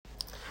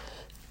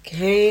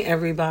Hey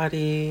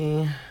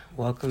everybody,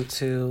 welcome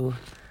to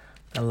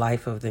the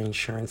life of the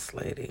insurance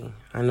lady.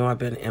 I know I've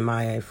been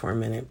MIA for a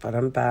minute, but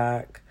I'm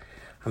back.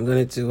 I'm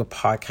going to do a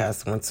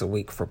podcast once a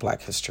week for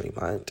Black History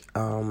Month.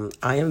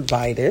 I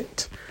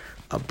invited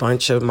a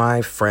bunch of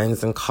my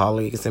friends and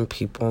colleagues and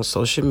people on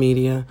social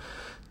media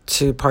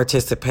to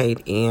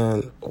participate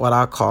in what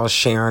I call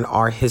sharing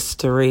our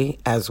history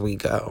as we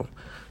go.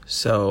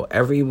 So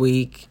every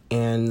week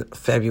in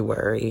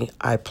February,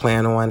 I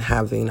plan on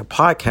having a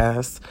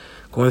podcast,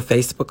 going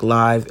Facebook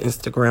Live,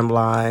 Instagram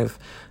Live,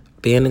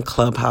 being in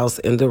Clubhouse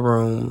in the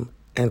room,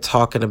 and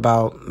talking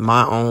about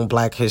my own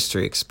Black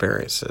history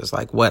experiences,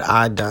 like what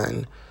I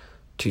done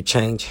to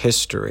change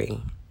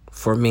history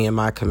for me and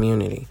my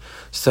community.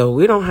 So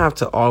we don't have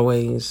to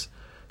always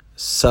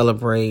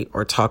celebrate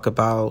or talk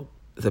about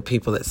the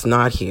people that's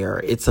not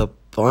here. It's a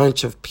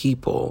bunch of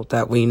people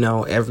that we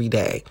know every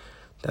day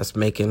that's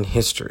making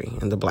history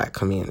in the Black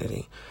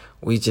community.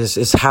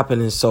 It's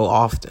happening so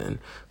often.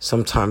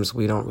 Sometimes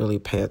we don't really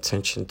pay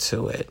attention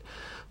to it.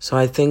 So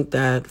I think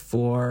that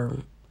for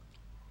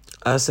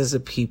us as a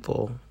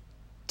people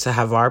to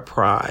have our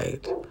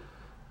pride,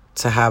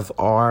 to have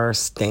our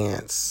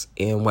stance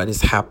in what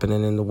is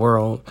happening in the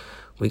world,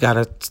 we got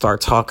to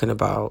start talking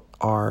about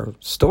our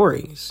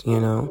stories,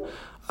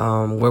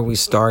 where we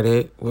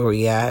started, where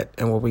we at,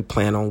 and where we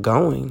plan on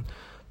going.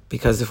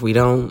 Because if we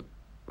don't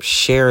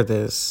share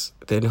this,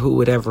 then who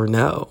would ever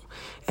know?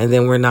 And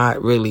then we're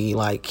not really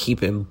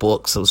keeping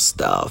books of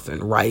stuff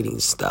and writing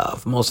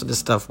stuff. Most of the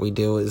stuff we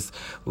do is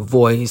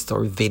voice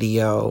or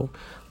video.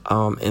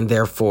 And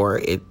therefore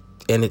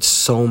it's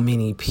so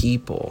many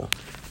people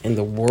in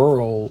the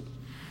world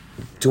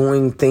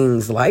doing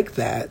things like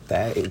that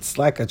it's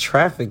like a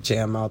traffic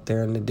jam out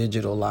there in the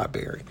digital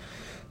library.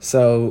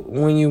 So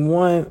when you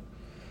want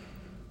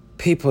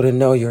people to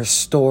know your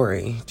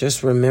story,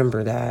 just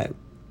remember that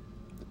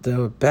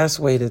the best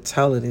way to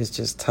tell it is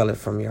just tell it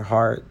from your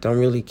heart. Don't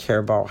really care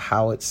about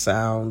how it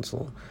sounds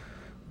or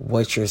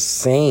what you're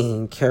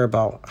saying. Care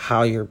about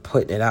how you're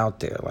putting it out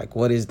there. Like,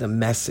 what is the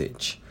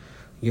message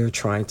you're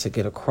trying to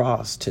get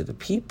across to the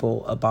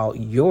people about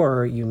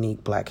your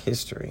unique Black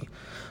history?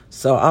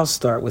 So I'll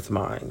start with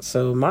mine.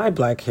 So my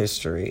Black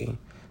history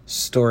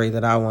story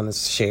that I want to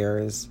share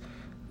is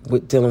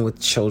with dealing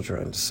with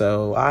children.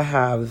 So I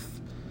have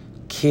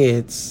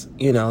kids,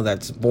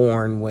 that's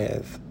born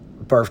with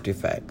birth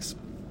defects.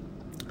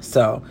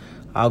 So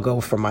I'll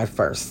go for my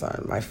first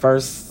son. My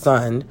first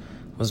son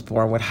was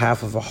born with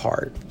half of a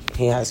heart.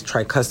 He has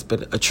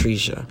tricuspid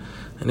atresia.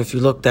 And if you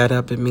look that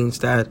up, it means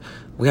that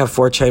we have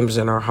 4 chambers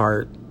in our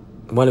heart.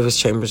 One of his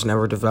chambers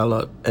never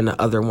developed, and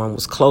the other one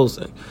was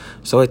closing.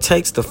 So it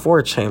takes the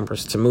 4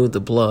 chambers to move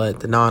the blood,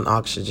 the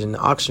non-oxygen, the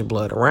oxygen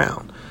blood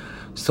around.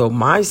 So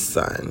my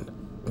son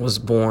was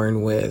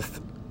born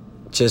with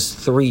just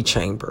 3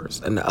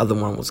 chambers, and the other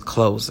one was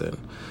closing.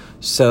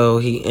 So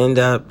he ended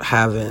up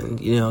having,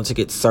 to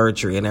get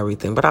surgery and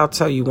everything. But I'll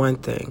tell you one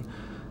thing.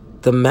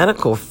 The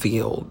medical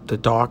field, the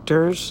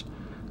doctors,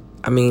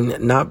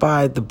 not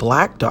by the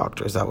Black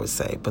doctors, I would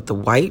say, but the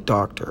white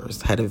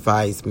doctors had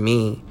advised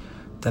me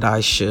that I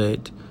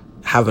should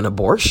have an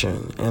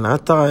abortion. And I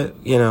thought,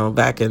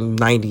 back in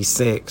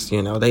 96,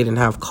 they didn't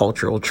have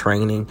cultural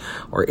training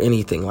or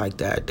anything like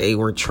that. They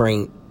were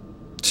trained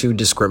to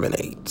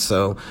discriminate.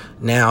 So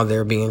now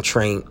they're being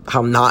trained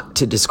how not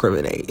to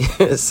discriminate.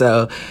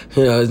 So,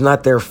 it's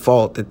not their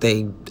fault that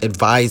they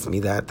advised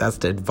me that. That's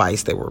the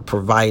advice they were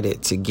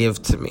provided to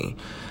give to me.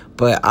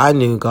 But I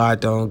knew God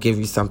don't give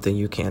you something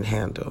you can't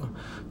handle.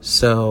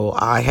 So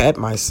I had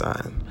my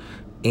son.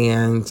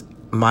 And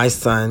my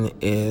son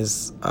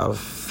is a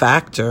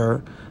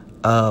factor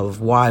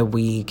of why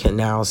we can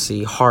now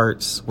see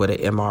hearts with an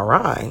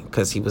MRI,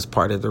 because he was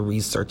part of the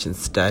research and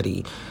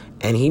study.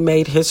 And he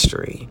made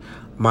history.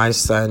 My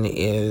son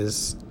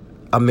is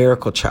a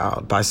miracle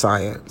child by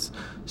science.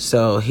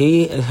 So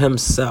he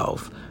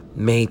himself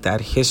made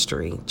that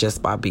history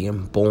just by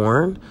being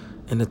born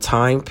in a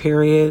time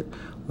period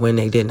when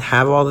they didn't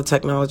have all the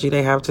technology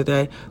they have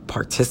today,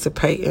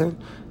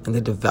 participating in the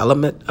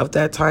development of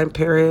that time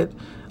period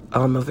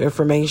of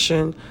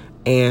information,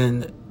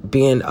 and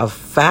being a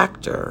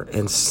factor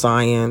in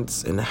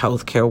science, in the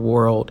healthcare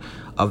world,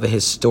 of a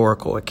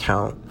historical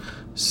account.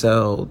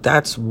 So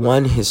that's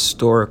one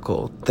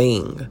historical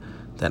thing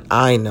that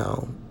I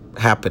know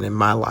happened in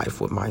my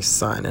life with my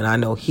son. And I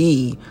know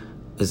he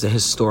is a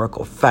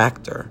historical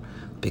factor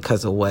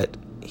because of what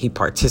he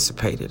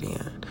participated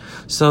in.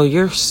 So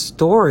your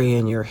story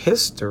and your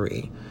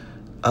history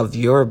of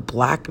your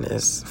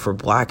Blackness for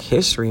Black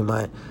History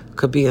Month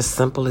could be as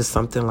simple as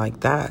something like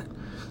that.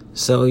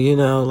 So,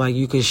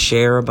 you could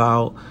share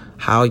about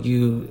how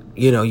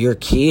your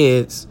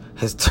kids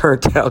has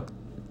turned out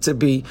to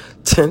be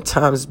 10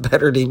 times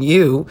better than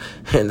you,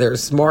 and they're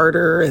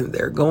smarter, and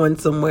they're going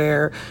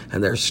somewhere,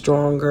 and they're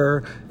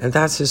stronger, and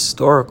that's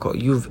historical.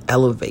 You've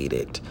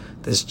elevated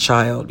this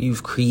child.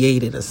 You've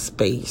created a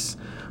space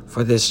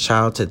for this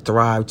child to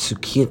thrive, to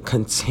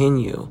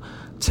continue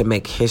to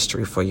make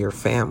history for your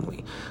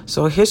family.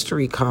 So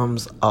history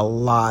comes a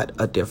lot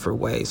of different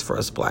ways for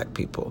us Black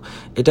people.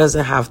 It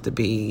doesn't have to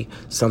be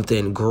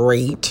something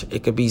great.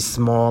 It could be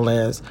small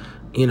as,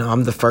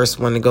 I'm the first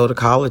one to go to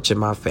college in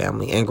my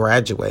family and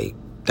graduate.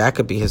 That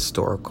could be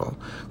historical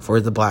for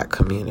the Black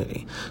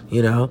community.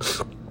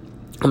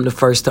 I'm the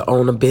first to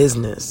own a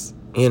business,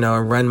 and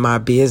run my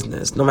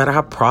business. No matter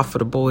how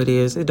profitable it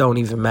is, it don't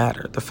even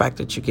matter. The fact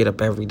that you get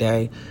up every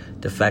day,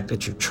 the fact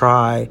that you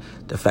try,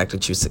 the fact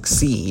that you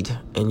succeed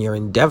in your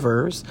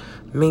endeavors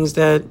means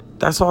that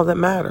that's all that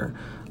matter.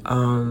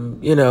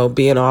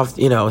 Being off,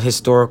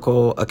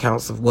 historical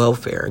accounts of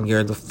welfare, and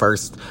you're the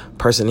first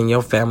person in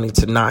your family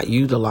to not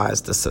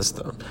utilize the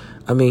system.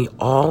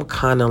 All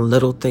kind of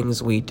little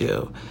things we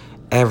do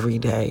every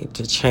day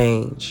to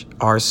change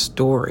our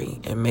story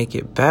and make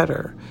it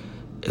better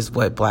is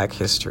what Black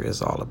history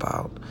is all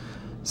about.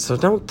 So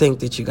don't think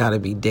that you got to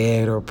be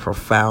dead or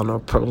profound or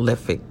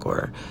prolific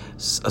or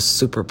a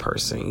super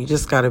person. You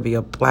just got to be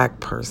a Black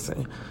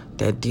person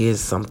that did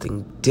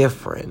something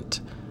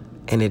different,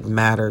 and it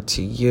mattered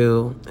to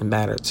you, it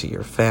mattered to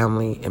your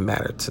family, it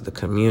mattered to the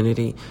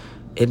community,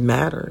 it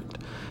mattered.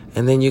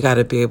 And then you got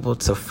to be able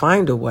to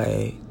find a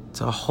way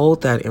to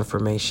hold that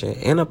information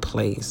in a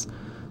place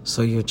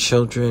so your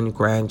children,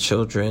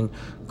 grandchildren,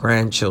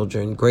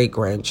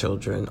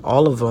 great-grandchildren,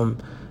 all of them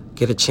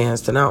get a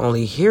chance to not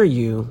only hear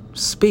you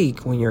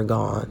speak when you're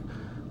gone,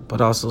 but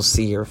also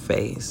see your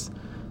face.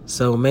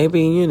 So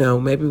maybe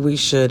we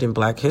should, in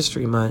Black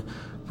History Month,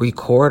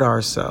 record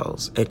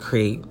ourselves and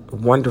create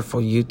wonderful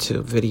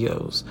YouTube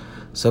videos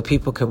so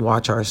people can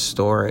watch our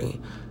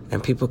story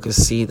and people can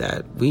see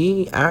that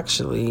we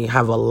actually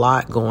have a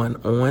lot going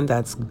on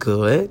that's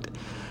good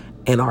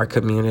in our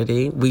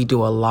community. We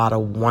do a lot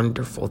of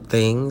wonderful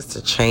things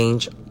to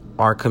change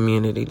our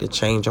community, to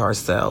change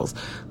ourselves,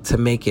 to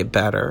make it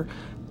better.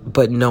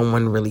 But no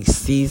one really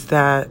sees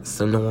that,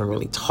 so no one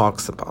really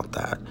talks about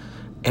that.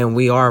 And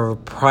we are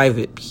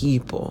private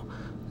people,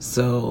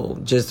 so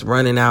just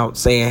running out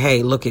saying,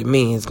 hey, look at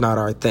me, it's not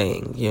our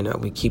thing.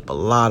 We keep a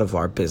lot of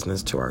our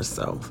business to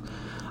ourselves.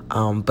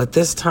 But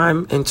this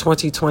time in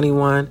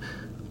 2021,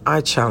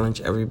 I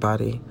challenge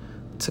everybody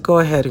to go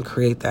ahead and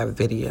create that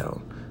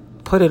video.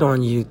 Put it on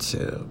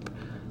YouTube.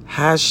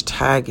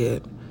 Hashtag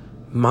it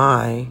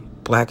My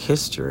Black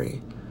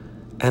History.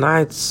 And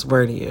I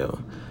swear to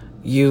you,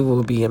 you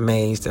will be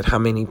amazed at how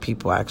many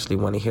people actually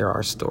want to hear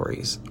our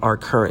stories, our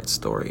current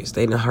stories.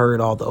 They done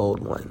heard all the old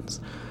ones.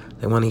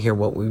 They want to hear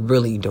what we're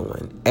really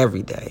doing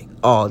every day,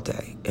 all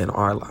day in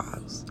our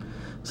lives.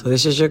 So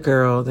this is your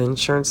girl, the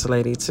insurance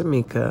lady,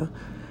 Tamika.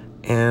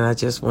 And I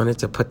just wanted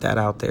to put that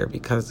out there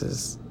because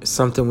it's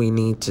something we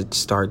need to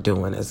start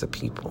doing as a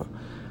people.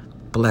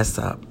 Bless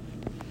up.